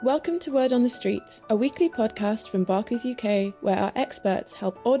Welcome to Word on the Street, a weekly podcast from Barclays UK, where our experts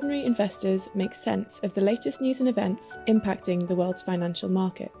help ordinary investors make sense of the latest news and events impacting the world's financial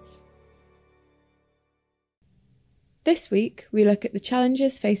markets. This week, we look at the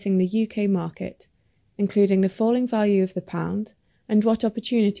challenges facing the UK market, including the falling value of the pound and what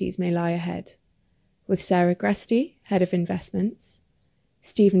opportunities may lie ahead, with Sarah Gresty, Head of Investments,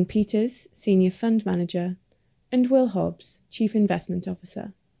 Stephen Peters, Senior Fund Manager, and Will Hobbs, Chief Investment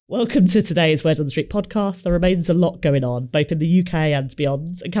Officer. Welcome to today's Word on the Street podcast. There remains a lot going on, both in the UK and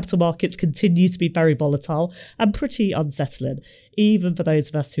beyond, and capital markets continue to be very volatile and pretty unsettling, even for those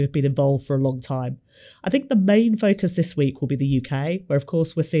of us who have been involved for a long time. I think the main focus this week will be the UK, where of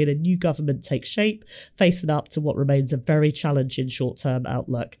course we're seeing a new government take shape, facing up to what remains a very challenging short-term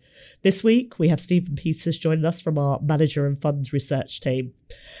outlook. This week we have Stephen Peters joining us from our Manager and Funds Research team.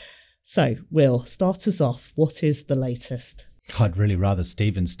 So, Will, start us off. What is the latest? I'd really rather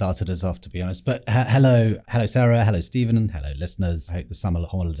Stephen started us off, to be honest. But hello, Sarah, hello, Stephen, and hello, listeners. I hope the summer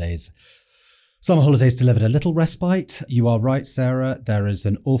holidays delivered a little respite. You are right, Sarah. There is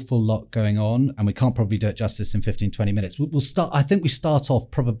an awful lot going on, and we can't probably do it justice in 15, 20 minutes. We'll start. I think we start off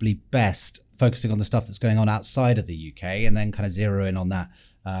probably best focusing on the stuff that's going on outside of the UK, and then kind of zero in on that.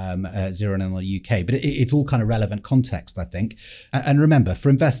 Zeroing in on the UK, but it's all kind of relevant context, I think. And remember, for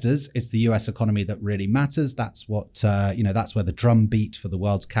investors, it's the US economy that really matters. That's what that's where the drumbeat for the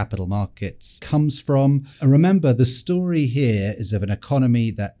world's capital markets comes from. And remember, the story here is of an economy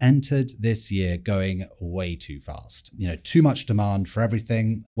that entered this year going way too fast. Too much demand for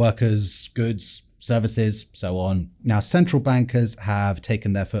everything: workers, goods, services, so on. Now, central bankers have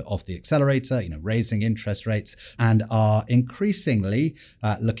taken their foot off the accelerator, raising interest rates, and are increasingly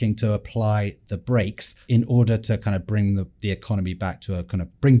looking to apply the brakes in order to kind of bring the economy back to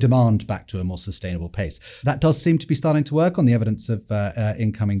bring demand back to a more sustainable pace. That does seem to be starting to work on the evidence of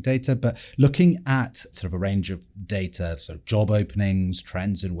incoming data, but looking at sort of a range of data, sort of job openings,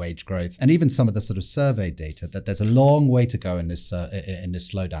 trends in wage growth, and even some of the sort of survey data, that there's a long way to go in this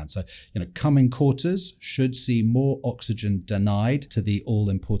slowdown. So, coming quarters should see more oxygen denied to the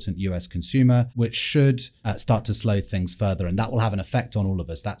all-important US consumer, which should start to slow things further. And that will have an effect on all of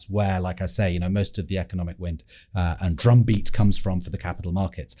us. That's where, like I say, most of the economic wind and drumbeat comes from for the capital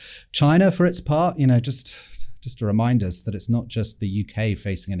markets. China, for its part, just to remind us that it's not just the UK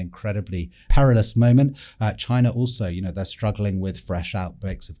facing an incredibly perilous moment. China also, they're struggling with fresh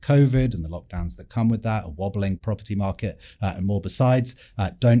outbreaks of COVID and the lockdowns that come with that, a wobbling property market, and more besides.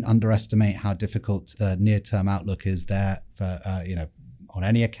 Don't underestimate how difficult the near-term outlook is there for, on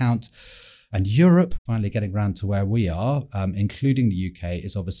any account. And Europe, finally getting around to where we are, including the UK,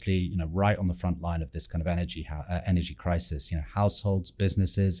 is obviously, right on the front line of this kind of energy crisis. Households,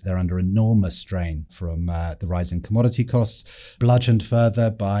 businesses, they're under enormous strain from the rising commodity costs, bludgeoned further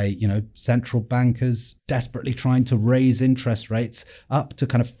by, central bankers desperately trying to raise interest rates up to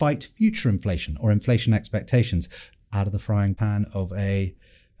kind of fight future inflation or inflation expectations out of the frying pan of a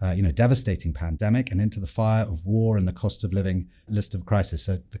devastating pandemic and into the fire of war and the cost of living list of crisis.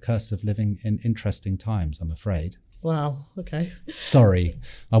 So the curse of living in interesting times, I'm afraid. Wow. Okay. Sorry.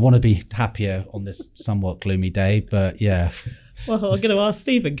 I want to be happier on this somewhat gloomy day, but yeah. Well, I'm going to ask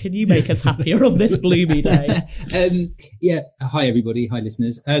Stephen, can you make us happier on this gloomy day? Hi, everybody. Hi,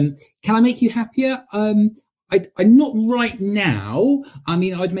 listeners. Can I make you happier? I'm not right now. I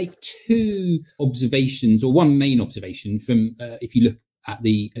mean, I'd make two observations, or one main observation from, if you look at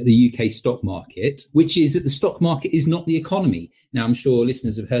the UK stock market, which is that the stock market is not the economy. Now, I'm sure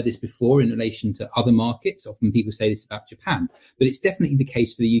listeners have heard this before in relation to other markets. Often people say this about Japan, but it's definitely the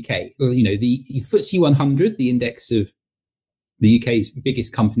case for the UK. Well, the FTSE 100, the index of the UK's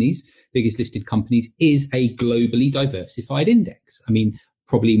biggest listed companies, is a globally diversified index. I mean,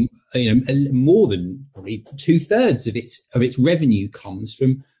 probably more than probably 2/3 of its revenue comes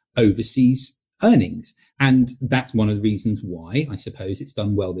from overseas earnings. And that's one of the reasons why I suppose it's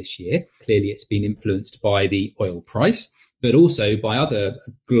done well this year. Clearly, it's been influenced by the oil price, but also by other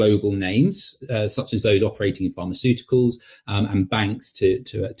global names, such as those operating in pharmaceuticals and banks to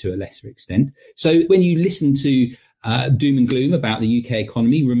a lesser extent. So when you listen to doom and gloom about the UK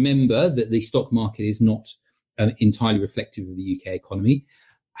economy, remember that the stock market is not entirely reflective of the UK economy.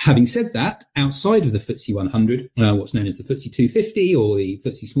 Having said that, outside of the FTSE 100, what's known as the FTSE 250 or the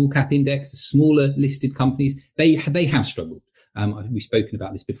FTSE small cap index, the smaller listed companies, they have struggled. We've spoken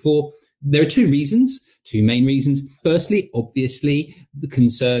about this before. There are two main reasons. Firstly, obviously, the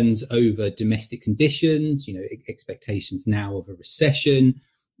concerns over domestic conditions, expectations now of a recession,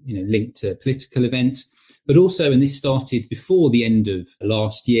 linked to political events. But also, and this started before the end of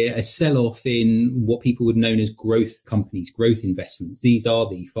last year, a sell-off in what people would know as growth companies, growth investments. These are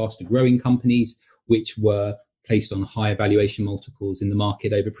the faster growing companies which were placed on higher valuation multiples in the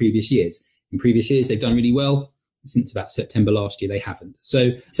market over previous years. In previous years, they've done really well. Since about September last year, they haven't. So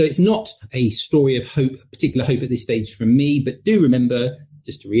it's not a story of hope, particular hope at this stage from me, but do remember,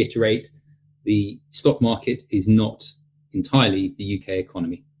 just to reiterate, the stock market is not entirely the UK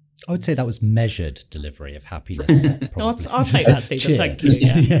economy. I would say that was measured delivery of happiness. I'll take that, Stephen. Thank you.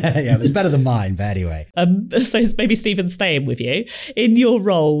 Yeah, it was better than mine, but anyway. So maybe, Stephen, staying with you. In your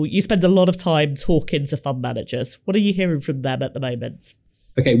role, you spend a lot of time talking to fund managers. What are you hearing from them at the moment?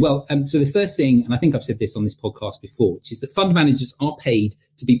 Okay, well, so the first thing, and I think I've said this on this podcast before, which is that fund managers are paid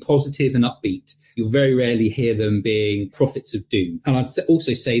to be positive and upbeat. You'll very rarely hear them being prophets of doom. And I'd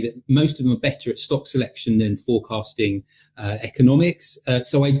also say that most of them are better at stock selection than forecasting economics.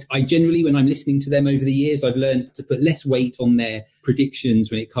 So I generally, when I'm listening to them over the years, I've learned to put less weight on their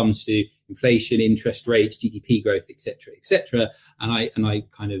predictions when it comes to inflation, interest rates, GDP growth, et cetera, and I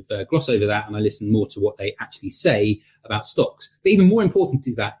kind of gloss over that, and I listen more to what they actually say about stocks. But even more important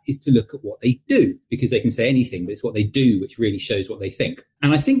is to look at what they do, because they can say anything, but it's what they do which really shows what they think.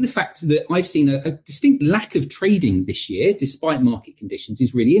 And I think the fact that I've seen a distinct lack of trading this year, despite market conditions,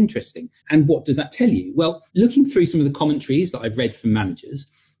 is really interesting. And what does that tell you? Well, looking through some of the commentaries that I've read from managers,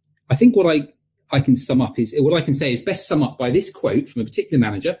 I think what I can sum up is what I can say is best sum up by this quote from a particular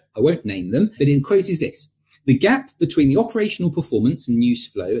manager. I won't name them, but the quote is this: the gap between the operational performance and news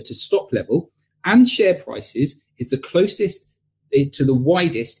flow at a stock level and share prices is the closest to the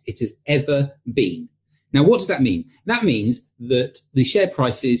widest it has ever been. Now, what does that mean? That means that the share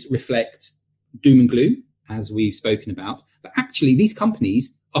prices reflect doom and gloom, as we've spoken about, but actually these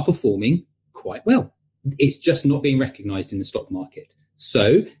companies are performing quite well. It's just not being recognized in the stock market.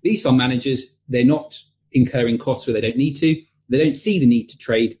 So these fund managers, they're not incurring costs where they don't need to. They don't see the need to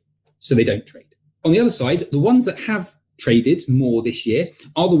trade, so they don't trade. On the other side, the ones that have traded more this year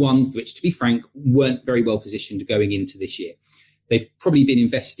are the ones which, to be frank, weren't very well positioned going into this year. They've probably been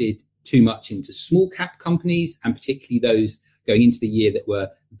invested too much into small cap companies, and particularly those going into the year that were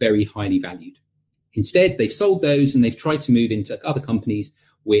very highly valued. Instead, they've sold those and they've tried to move into other companies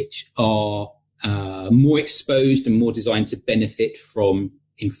which are more exposed and more designed to benefit from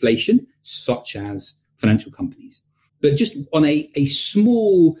inflation, such as financial companies. But just on a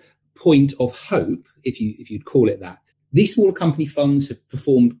small point of hope, if you'd call it that, these smaller company funds have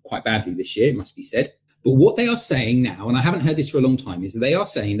performed quite badly this year, it must be said. But what they are saying now, and I haven't heard this for a long time, is they are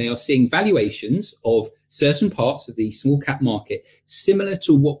saying they are seeing valuations of certain parts of the small cap market similar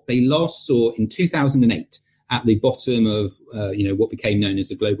to what they last saw in 2008 at the bottom of what became known as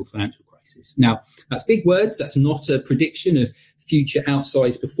the global financial crisis. Now, that's big words. That's not a prediction of future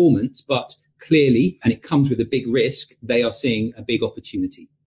outsized performance, but clearly, and it comes with a big risk, they are seeing a big opportunity.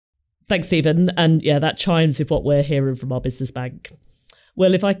 Thanks, Stephen. And yeah, that chimes with what we're hearing from our business bank.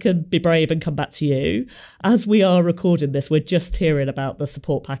 Well, if I could be brave and come back to you, as we are recording this, we're just hearing about the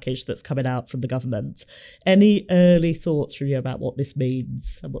support package that's coming out from the government. Any early thoughts from you about what this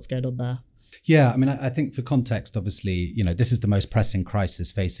means and what's going on there? Yeah, I mean, I think for context, obviously, this is the most pressing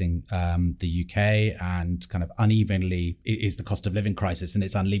crisis facing the UK, and kind of unevenly is the cost of living crisis, and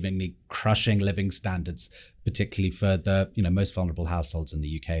it's unevenly crushing living standards, particularly for the most vulnerable households in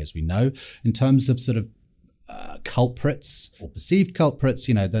the UK, as we know. In terms of sort of culprits or perceived culprits,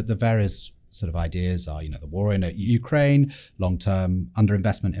 the various sort of ideas are, the war in Ukraine, long-term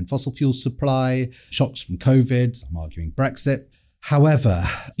underinvestment in fossil fuel supply, shocks from COVID, I'm arguing Brexit. However,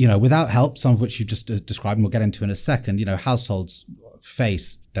 without help, some of which you just described, and we'll get into in a second, households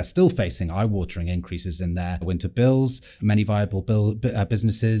they're still facing eye-watering increases in their winter bills. Many viable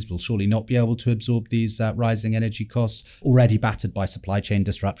businesses will surely not be able to absorb these rising energy costs, already battered by supply chain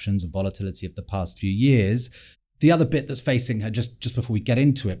disruptions and volatility of the past few years. The other bit that's facing her, just before we get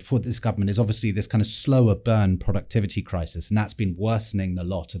into it, before this government, is obviously this kind of slower burn productivity crisis. And that's been worsening the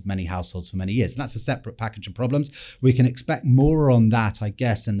lot of many households for many years. And that's a separate package of problems. We can expect more on that, I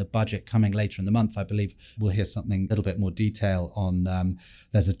guess, in the budget coming later in the month. I believe we'll hear something a little bit more detail on,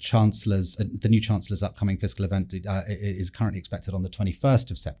 there's the new Chancellor's upcoming fiscal event is currently expected on the 21st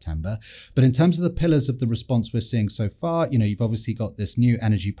of September. But in terms of the pillars of the response we're seeing so far, you've obviously got this new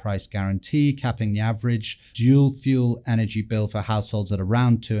energy price guarantee, capping the average dual dual fuel energy bill for households at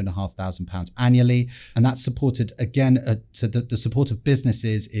around £2,500 annually. And that's supported again to the support of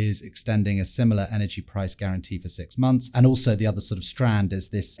businesses is extending a similar energy price guarantee for 6 months. And also the other sort of strand is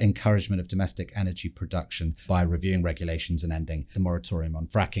this encouragement of domestic energy production by reviewing regulations and ending the moratorium on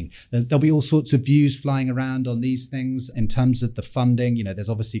fracking. There'll be all sorts of views flying around on these things in terms of the funding. You know, there's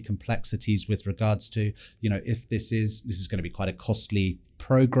obviously complexities with regards to, you know, if this is going to be quite a costly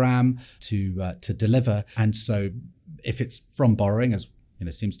program to deliver. And so if it's from borrowing, as you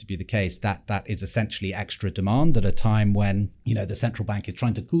know, seems to be the case, that is essentially extra demand at a time when, you know, the central bank is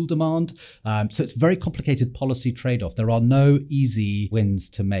trying to cool demand. So it's a very complicated policy trade-off. There are no easy wins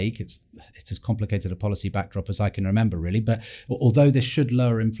to make. It's as complicated a policy backdrop as I can remember, really. But although this should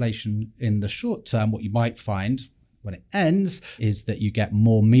lower inflation in the short term, what you might find when it ends is that you get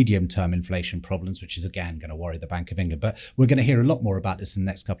more medium-term inflation problems, which is again going to worry the Bank of England. But we're going to hear a lot more about this in the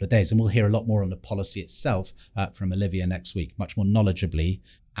next couple of days, and we'll hear a lot more on the policy itself from Olivia next week, much more knowledgeably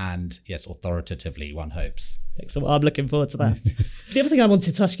and, yes, authoritatively, one hopes. Excellent. I'm looking forward to that. The other thing I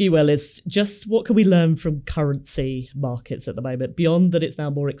wanted to ask you, Will, is just what can we learn from currency markets at the moment, beyond that it's now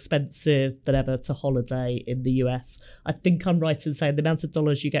more expensive than ever to holiday in the US? I think I'm right in saying the amount of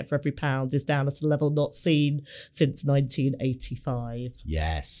dollars you get for every pound is down at a level not seen since 1985.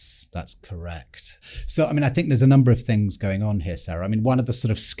 Yes, that's correct. So, I mean, I think there's a number of things going on here, Sarah. I mean, one of the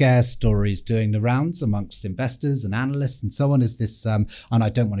sort of scare stories doing the rounds amongst investors and analysts and so on is this, and I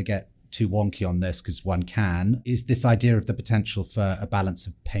don't want to get too wonky on this because one can, is this idea of the potential for a balance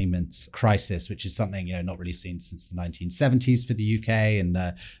of payments crisis, which is something, you know, not really seen since the 1970s for the UK and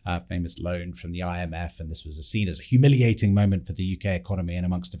the famous loan from the IMF. And this was seen as a humiliating moment for the UK economy and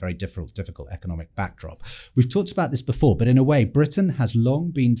amongst a very difficult economic backdrop. We've talked about this before, but in a way, Britain has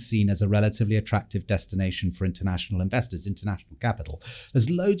long been seen as a relatively attractive destination for international investors, international capital. There's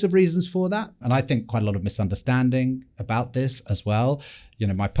loads of reasons for that. And I think quite a lot of misunderstanding about this as well. You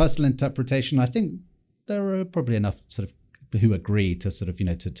know, my personal interpretation, I think there are probably enough sort of who agree to sort of, you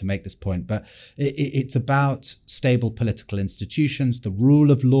know, to make this point, but it's about stable political institutions, the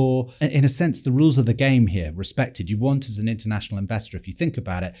rule of law, in a sense, the rules of the game here respected. You want as an international investor, if you think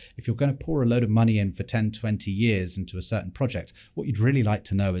about it, if you're going to pour a load of money in for 10, 20 years into a certain project, what you'd really like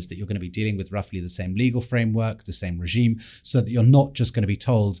to know is that you're going to be dealing with roughly the same legal framework, the same regime, so that you're not just going to be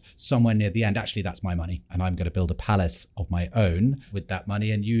told somewhere near the end, actually, that's my money, and I'm going to build a palace of my own with that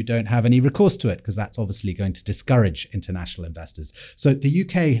money, and you don't have any recourse to it, because that's obviously going to discourage international investors. So the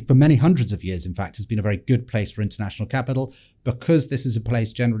UK, for many hundreds of years, in fact, has been a very good place for international capital because this is a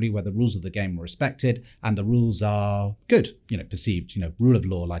place generally where the rules of the game are respected and the rules are good, you know, perceived, you know, rule of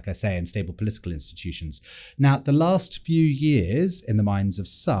law, like I say, and stable political institutions. Now, the last few years, in the minds of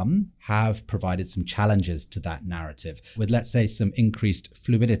some, have provided some challenges to that narrative with, let's say, some increased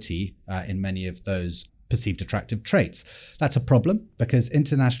fluidity in many of those perceived attractive traits. That's a problem because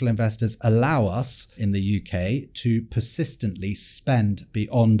international investors allow us in the UK to persistently spend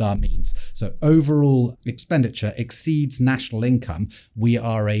beyond our means. So overall expenditure exceeds national income. We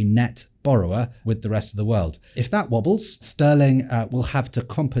are a net borrower with the rest of the world. If that wobbles, sterling will have to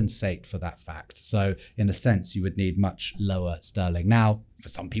compensate for that fact. So in a sense, you would need much lower sterling. Now, for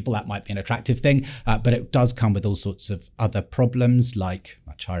some people, that might be an attractive thing, but it does come with all sorts of other problems like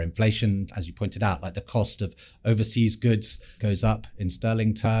much higher inflation, as you pointed out, like the cost of overseas goods goes up in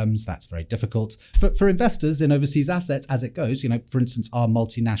sterling terms. That's very difficult. For investors in overseas assets, as it goes, you know, for instance, our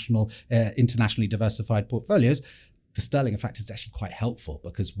multinational, internationally diversified portfolios, the sterling, in fact, is actually quite helpful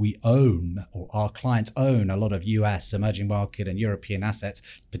because we own, or our clients own, a lot of US emerging market and European assets,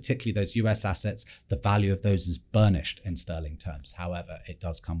 particularly those US assets. The value of those is burnished in sterling terms. However, it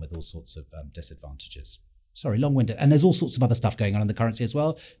does come with all sorts of disadvantages. Sorry, long-winded. And there's all sorts of other stuff going on in the currency as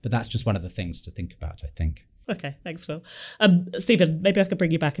well, but that's just one of the things to think about, I think. Okay, thanks, Phil. Stephen, maybe I could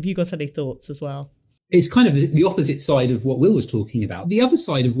bring you back. Have you got any thoughts as well? It's kind of the opposite side of what Will was talking about. The other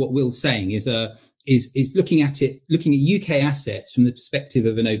side of what Will's saying is looking at UK assets from the perspective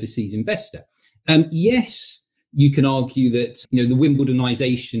of an overseas investor. Yes, you can argue that, you know, the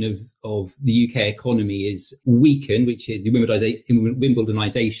Wimbledonization of the UK economy is weakened, which is the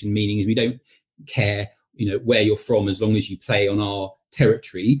Wimbledonization, meaning is we don't care, you know, where you're from as long as you play on our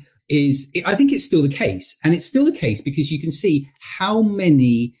territory. I think it's still the case, and it's still the case because you can see how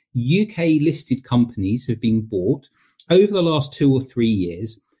many UK listed companies have been bought over the last 2 or 3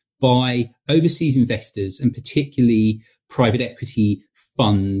 years by overseas investors, and particularly private equity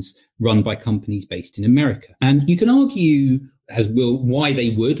funds run by companies based in America. And you can argue, as will, why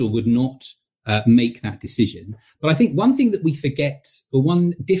they would or would not make that decision. But I think one thing that we forget, or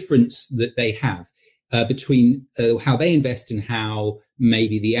one difference that they have, between how they invest and how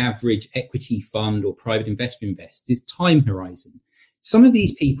maybe the average equity fund or private investor invests is time horizon. Some of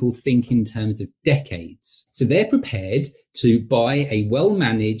these people think in terms of decades. So they're prepared to buy a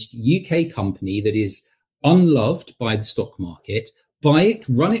well-managed UK company that is unloved by the stock market, buy it,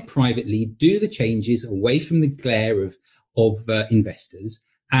 run it privately, do the changes away from the glare of investors,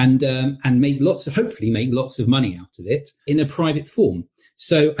 and hopefully make lots of money out of it in a private form.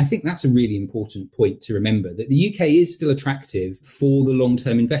 So I think that's a really important point to remember, that the UK is still attractive for the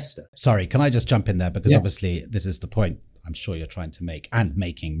long-term investor. Sorry, can I just jump in there? Because obviously this is the point I'm sure you're trying to make and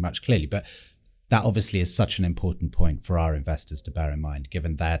making much clearly, but that obviously is such an important point for our investors to bear in mind,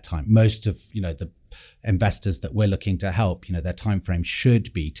 given their time. Most of, the investors that we're looking to help, their time frame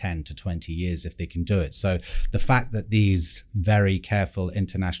should be 10 to 20 years if they can do it. So the fact that these very careful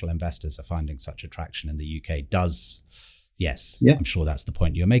international investors are finding such attraction in the UK does, I'm sure that's the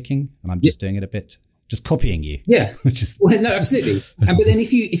point you're making. And I'm just doing it a bit, just copying you. Yeah. Well, no, absolutely. But then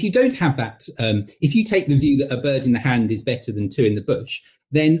if you don't have that, if you take the view that a bird in the hand is better than two in the bush,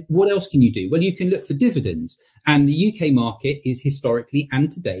 then what else can you do? Well, you can look for dividends. And the UK market is historically and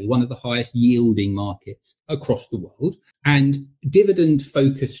today one of the highest yielding markets across the world. And dividend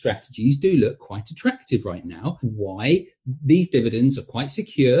focused strategies do look quite attractive right now. Why? These dividends are quite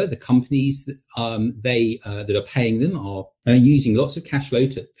secure. The companies that are paying them are using lots of cash flow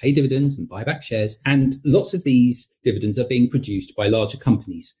to pay dividends and buy back shares. And lots of these dividends are being produced by larger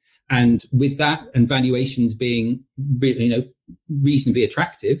companies. And with that and valuations being, reasonably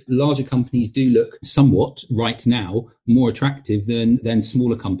attractive, larger companies do look somewhat right now more attractive than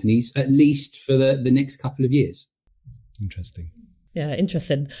smaller companies, at least for the next couple of years. Interesting. Yeah,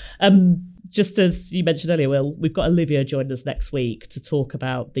 interesting. Just as you mentioned earlier, Will, we've got Olivia joining us next week to talk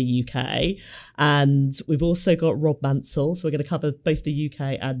about the UK. And we've also got Rob Mansell. So we're going to cover both the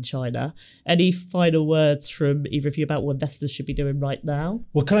UK and China. Any final words from either of you about what investors should be doing right now?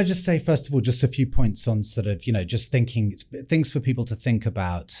 Well, can I just say, first of all, just a few points on sort of, just thinking things for people to think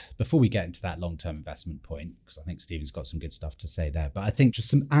about before we get into that long-term investment point, because I think Stephen's got some good stuff to say there. But I think just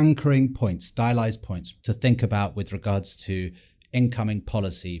some anchoring points, stylized points to think about with regards to incoming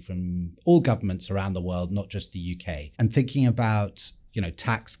policy from all governments around the world, not just the UK, and thinking about,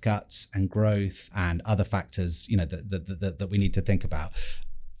 tax cuts and growth and other factors, that we need to think about.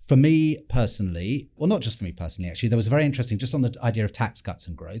 For me personally, well, not just for me personally, actually, there was very interesting, just on the idea of tax cuts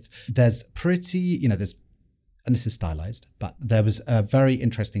and growth, there's and this is stylized, but there was a very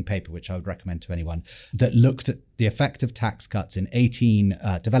interesting paper, which I would recommend to anyone, that looked at the effect of tax cuts in 18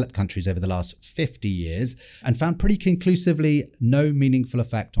 developed countries over the last 50 years and found pretty conclusively no meaningful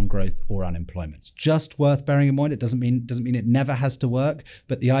effect on growth or unemployment. It's just worth bearing in mind. It doesn't mean it never has to work,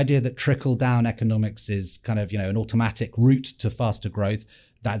 but the idea that trickle down economics is kind of, an automatic route to faster growth,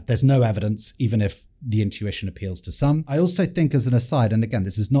 that there's no evidence, even if the intuition appeals to some. I also think, as an aside, and again,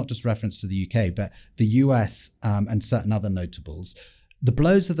 this is not just reference to the UK, but the US and certain other notables, the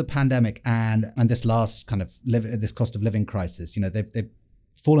blows of the pandemic and this last kind of this cost of living crisis, they've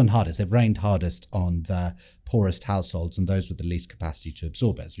fallen hardest, they've rained hardest on the poorest households and those with the least capacity to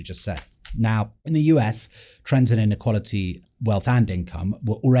absorb it, as we just said. Now, in the US, trends in inequality, wealth and income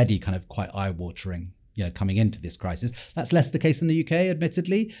were already kind of quite eye-watering, coming into this crisis. That's less the case in the UK,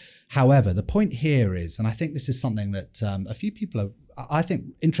 admittedly. However, the point here is, and I think this is something that a few people are, I think,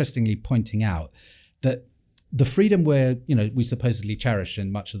 interestingly pointing out, that the freedom we supposedly cherish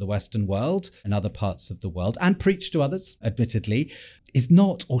in much of the Western world and other parts of the world, and preach to others, admittedly, is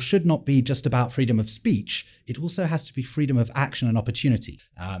not or should not be just about freedom of speech. It also has to be freedom of action and opportunity.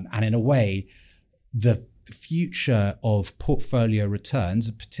 And in a way, the future of portfolio returns,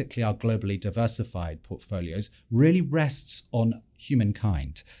 particularly our globally diversified portfolios, really rests on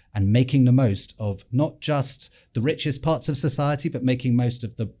humankind and making the most of not just the richest parts of society, but making most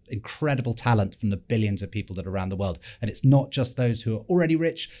of the incredible talent from the billions of people that are around the world. And it's not just those who are already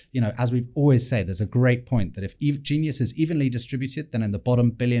rich. As we've always said, there's a great point that if genius is evenly distributed, then in the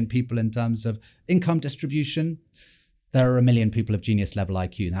bottom billion people in terms of income distribution, there are a million people of genius level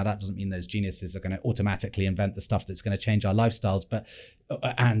IQ. Now, that doesn't mean those geniuses are going to automatically invent the stuff that's going to change our lifestyles,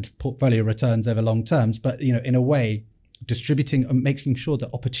 and portfolio returns over long terms. But, in a way, distributing and making sure that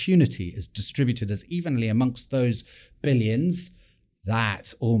opportunity is distributed as evenly amongst those billions,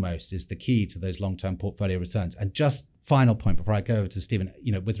 that almost is the key to those long-term portfolio returns. And just final point before I go over to Stephen,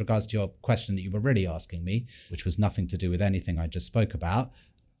 with regards to your question that you were really asking me, which was nothing to do with anything I just spoke about,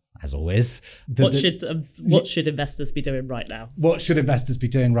 as always. What should investors be doing right now? What should investors be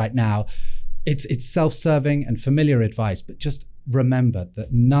doing right now? It's self-serving and familiar advice, but just remember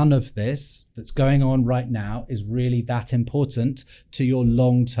that none of this that's going on right now is really that important to your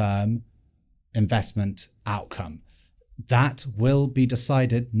long-term investment outcome. That will be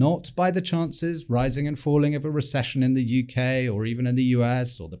decided not by the chances rising and falling of a recession in the UK or even in the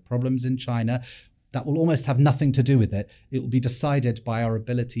US or the problems in China. That will almost have nothing to do with it. It will be decided by our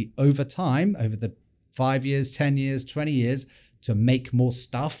ability over time, over the 5 years, 10 years, 20 years, to make more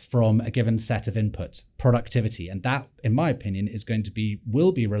stuff from a given set of inputs, productivity. And that, in my opinion,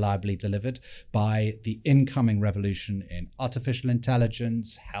 will be reliably delivered by the incoming revolution in artificial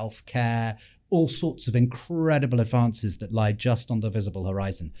intelligence, healthcare, all sorts of incredible advances that lie just on the visible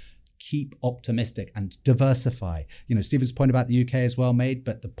horizon. Keep optimistic and diversify. Stephen's point about the UK is well made,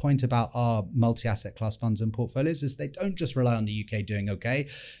 but the point about our multi-asset class funds and portfolios is they don't just rely on the UK doing okay.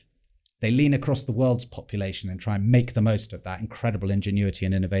 They lean across the world's population and try and make the most of that incredible ingenuity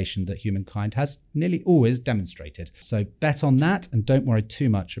and innovation that humankind has nearly always demonstrated. So bet on that and don't worry too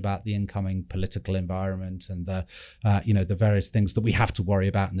much about the incoming political environment and the various things that we have to worry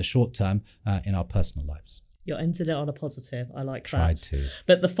about in the short term in our personal lives. You're ending it on a positive. I like that. Tried to.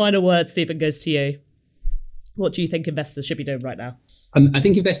 But the final word, Stephen, goes to you. What do you think investors should be doing right now? I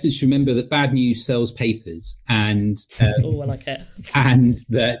think investors should remember that bad news sells papers, and oh, I like it. And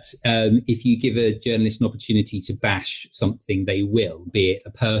that if you give a journalist an opportunity to bash something, they will, be it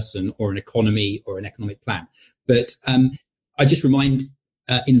a person or an economy or an economic plan. But I just remind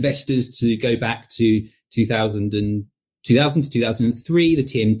investors to go back to 2000 to 2003, the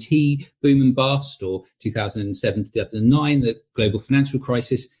TMT boom and bust, or 2007 to 2009, the global financial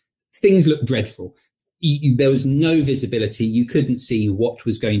crisis. Things look dreadful. There was no visibility. You couldn't see what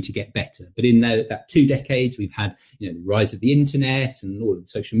was going to get better. But in that 2 decades, we've had the rise of the internet and all of the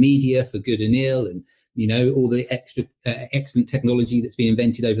social media for good and ill, and all the extra excellent technology that's been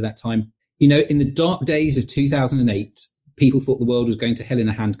invented over that time. In the dark days of 2008, people thought the world was going to hell in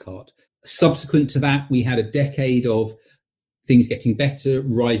a handcart. Subsequent to that, we had a decade of things getting better,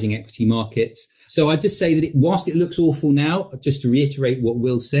 rising equity markets. So I just say that whilst it looks awful now, just to reiterate what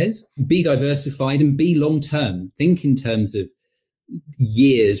Will says, be diversified and be long-term. Think in terms of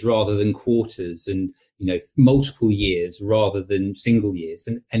years rather than quarters, and multiple years rather than single years.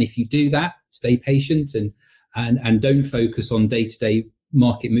 And if you do that, stay patient and don't focus on day-to-day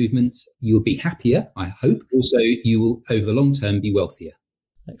market movements, you'll be happier, I hope. Also, you will, over the long term, be wealthier.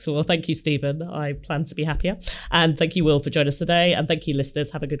 Excellent. Well, thank you, Stephen. I plan to be happier. And thank you, Will, for joining us today. And thank you,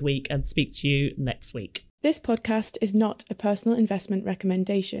 listeners. Have a good week and speak to you next week. This podcast is not a personal investment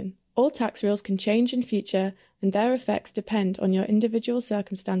recommendation. All tax rules can change in future, and their effects depend on your individual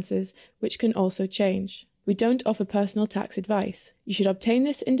circumstances, which can also change. We don't offer personal tax advice. You should obtain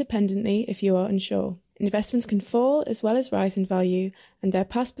this independently if you are unsure. Investments can fall as well as rise in value, and their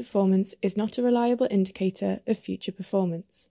past performance is not a reliable indicator of future performance.